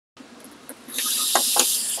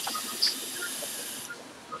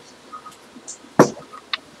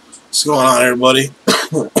What's going on, everybody?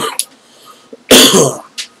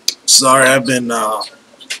 Sorry, I've been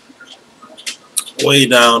way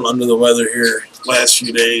down under the weather here last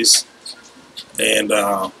few days, and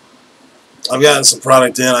I've gotten some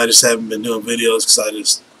product in. I just haven't been doing videos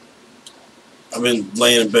because I've been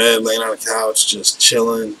laying in bed, laying on a couch, just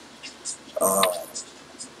chilling,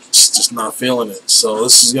 just not feeling it. So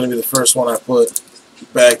this is going to be the first one I put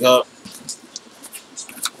back up.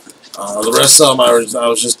 The rest of them I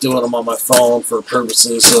was just doing them on my phone for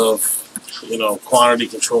purposes of, quantity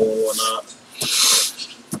control and whatnot.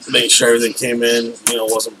 Making sure everything came in,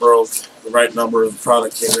 wasn't broke. The right number of the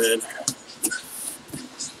product came in.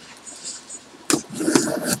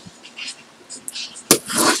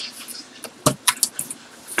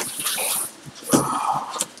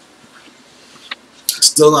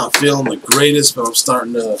 Still not feeling the greatest, but I'm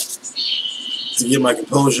starting to get my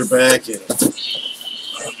composure back and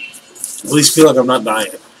at least feel like I'm not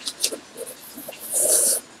dying.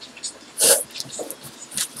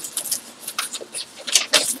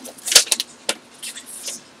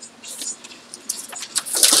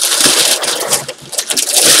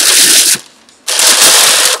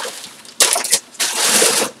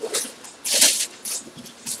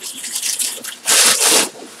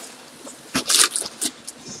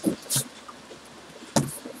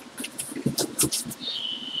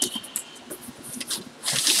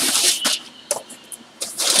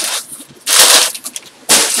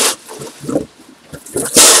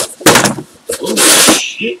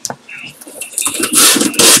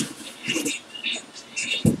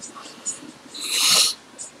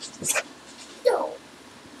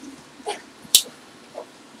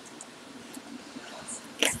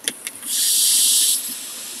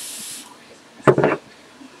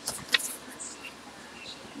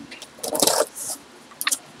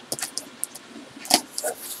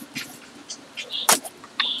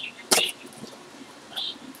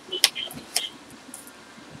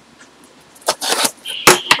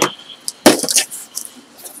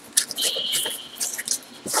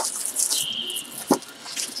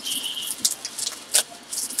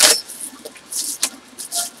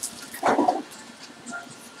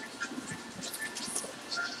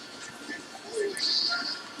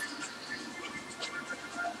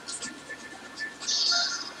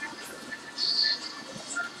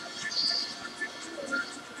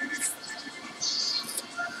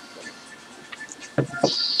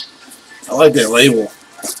 I like that label.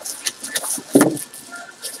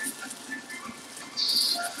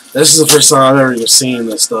 This is the first time I've ever even seen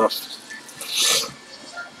this stuff.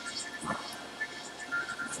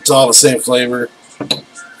 It's all the same flavor.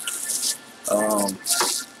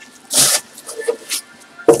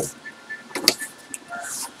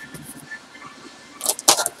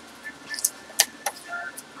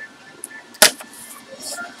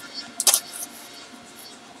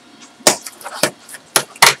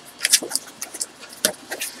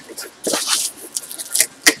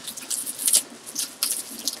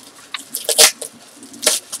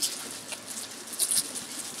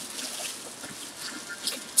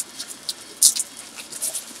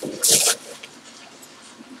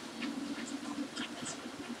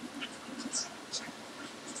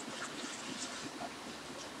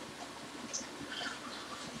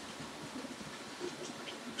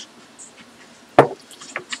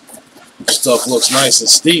 Stuff looks nice and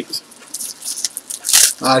steeped.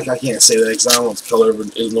 I can't say that because I don't know what the color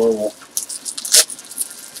is normal.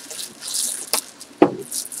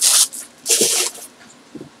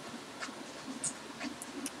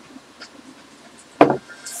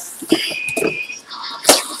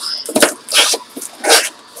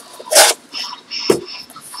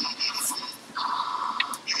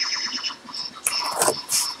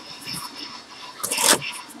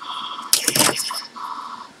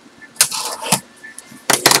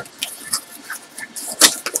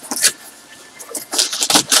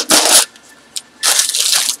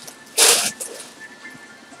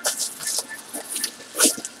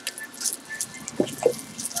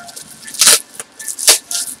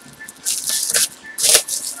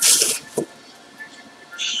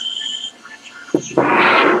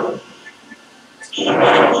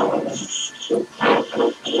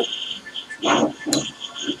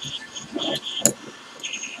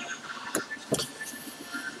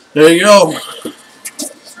 There you go.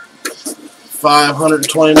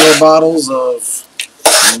 520 ml bottles of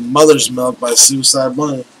Mother's Milk by Suicide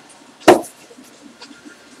Bunny.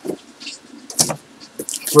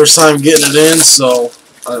 First time getting it in, so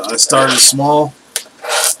I started small.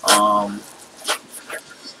 I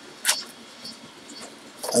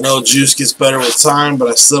know juice gets better with time, but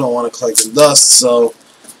I still don't want to collect the dust, so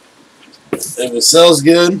if it sells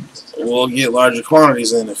good, we'll get larger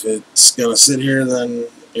quantities in. If it's gonna sit here, then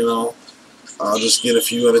I'll just get a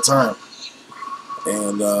few at a time.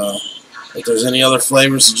 And if there's any other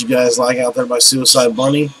flavors that you guys like out there by Suicide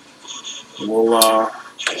Bunny, we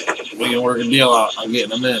can work a deal out on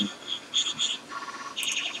getting them in.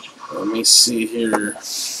 Let me see here. I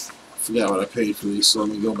forgot what I paid for these, so let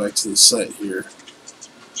me go back to the site here.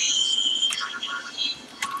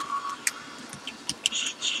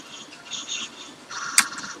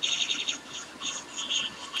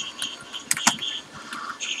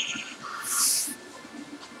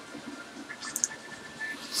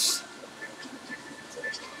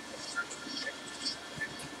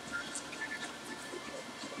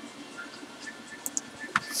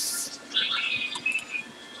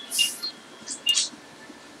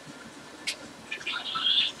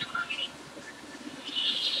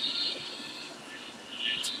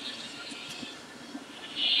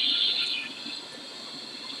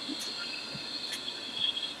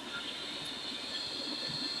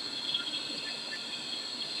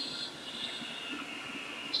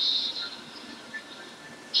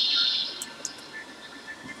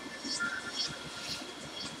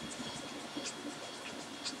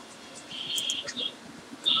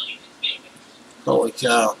 Holy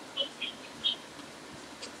cow.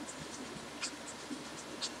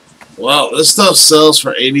 Well, this stuff sells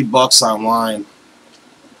for 80 bucks online.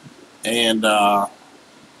 And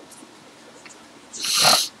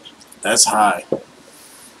that's high.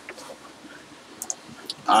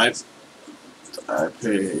 I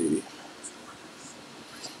pay.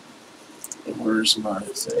 Where's my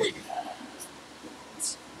thing?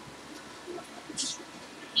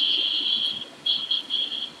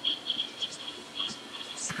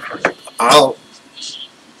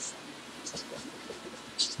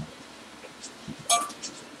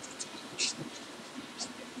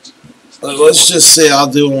 Let's just say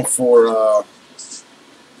I'll do one for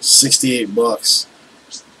 68 bucks.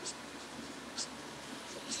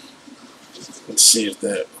 Let's see if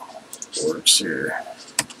that works here.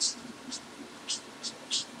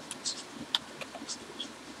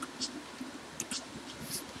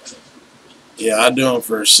 Yeah, I do them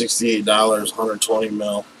for $68, 120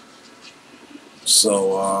 mil.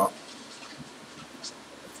 So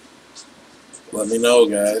let me know,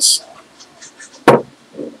 guys.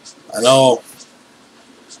 I know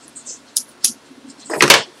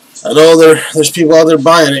there's people out there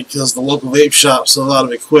buying it because the local vape shop sells out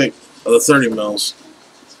of it quick, of the 30 mils.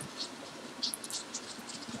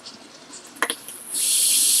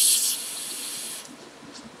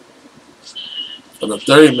 But the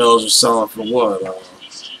 30 mils are selling for what?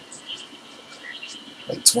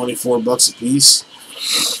 Like 24 bucks a piece.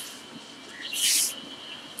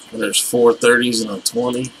 And there's 4 30s and a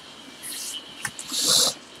 20.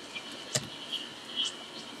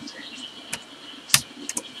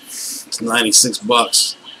 It's 96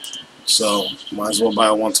 bucks. So might as well buy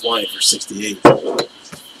a 120 for 68.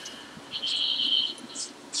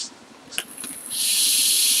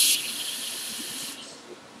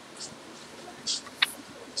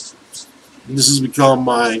 This has become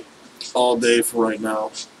my all day for right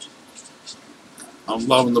now. I'm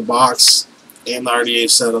loving the box and the RDA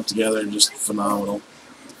setup together, just phenomenal.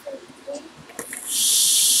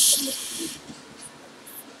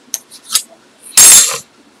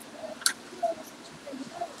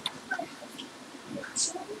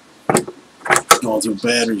 Going through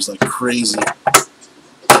batteries like crazy,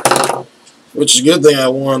 which is a good thing. I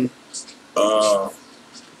won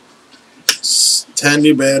 10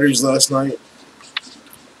 new batteries last night.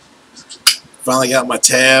 Finally got my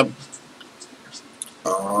tab.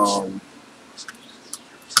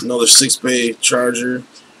 Another 6-bay charger.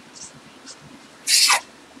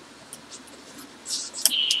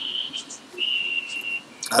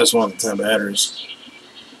 I just wanted 10 batteries.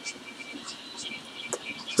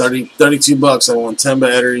 32 bucks. I want 10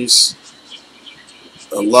 batteries.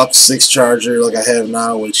 A Lux 6 charger like I have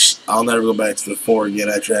now, which I'll never go back to the 4 again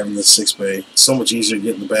after having the 6-bay. It's so much easier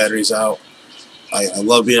getting the batteries out. I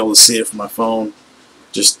love being able to see it from my phone.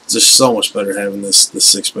 Just so much better having this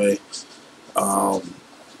 6-bay.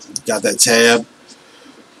 Got that tab.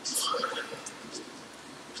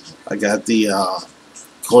 I got the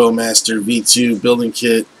Coilmaster V2 building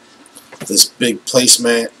kit. This big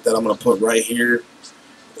placemat that I'm gonna put right here.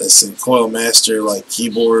 That's a Coilmaster like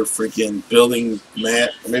keyboard freaking building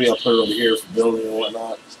mat. Or maybe I'll put it over here for building and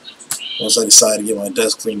whatnot. Once I decide to get my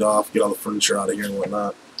desk cleaned off, get all the furniture out of here and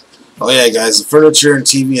whatnot. Oh yeah, guys, the furniture and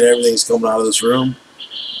TV and everything's coming out of this room.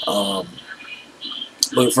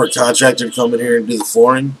 Looking for a contractor to come in here and do the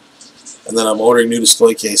flooring, and then I'm ordering new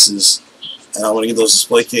display cases, and I want to get those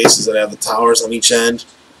display cases that have the towers on each end,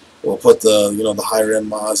 we'll put the the higher end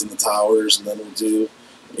mods in the towers, and then we'll do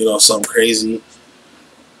something crazy.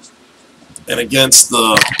 And against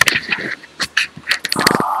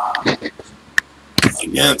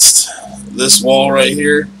this wall right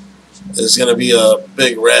here is going to be a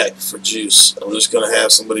big rack for juice. I'm just going to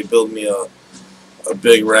have somebody build me a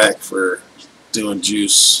big rack for doing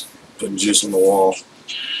juice, putting juice on the wall.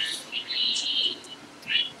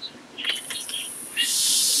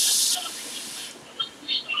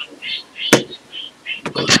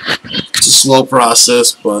 It's a slow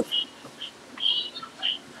process, but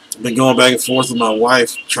I've been going back and forth with my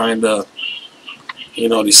wife trying to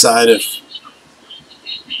decide if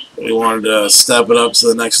we wanted to step it up to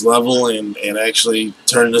the next level and actually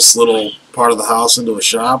turn this little part of the house into a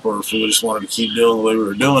shop, or if we just wanted to keep doing the way we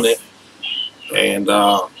were doing it. And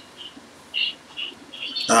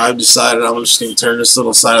I've decided I'm just going to turn this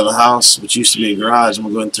little side of the house, which used to be a garage, I'm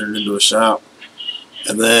going to go ahead and turn it into a shop.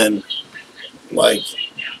 And then, like,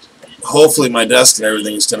 hopefully my desk and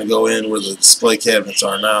everything is going to go in where the display cabinets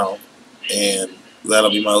are now. And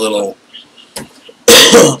that'll be my little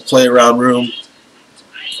play around room.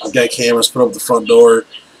 I've got cameras put up the front door.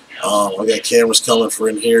 I've got cameras coming for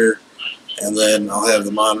in here. And then I'll have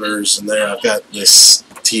the monitors in there. I've got this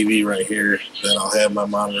TV right here that I'll have my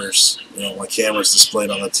monitors, my cameras displayed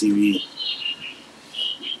on the TV.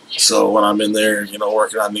 So when I'm in there,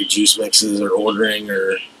 working on new juice mixes or ordering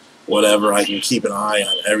or whatever, I can keep an eye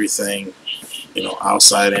on everything,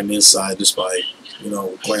 outside and inside just by,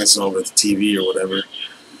 glancing over at the TV or whatever.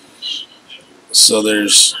 So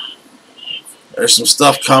there's some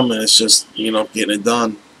stuff coming. It's just, getting it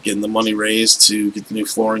done. Getting the money raised to get the new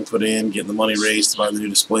flooring put in, getting the money raised to buy the new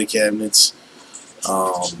display cabinets.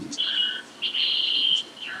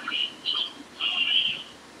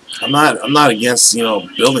 I'm not against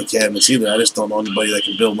building cabinets either. I just don't know anybody that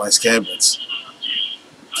can build nice cabinets.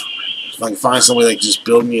 If I can find somebody that can just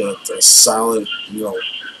build me a solid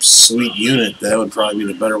sweet unit, that would probably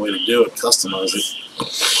be the better way to do it. Customize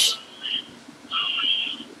it.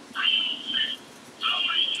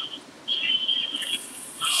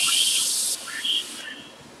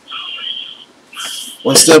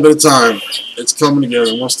 One step at a time. It's coming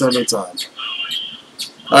together, one step at a time.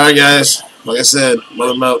 Alright, guys. Like I said,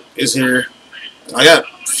 Mother Milk is here. I got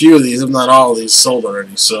a few of these, if not all of these, sold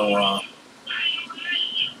already. So,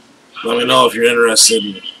 let me know if you're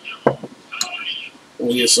interested.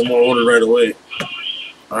 We'll get some more ordered right away.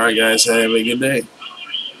 Alright, guys. Have a good day.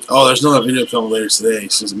 Oh, there's another video coming later today.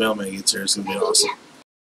 As soon as the mailman gets here, it's going to be awesome.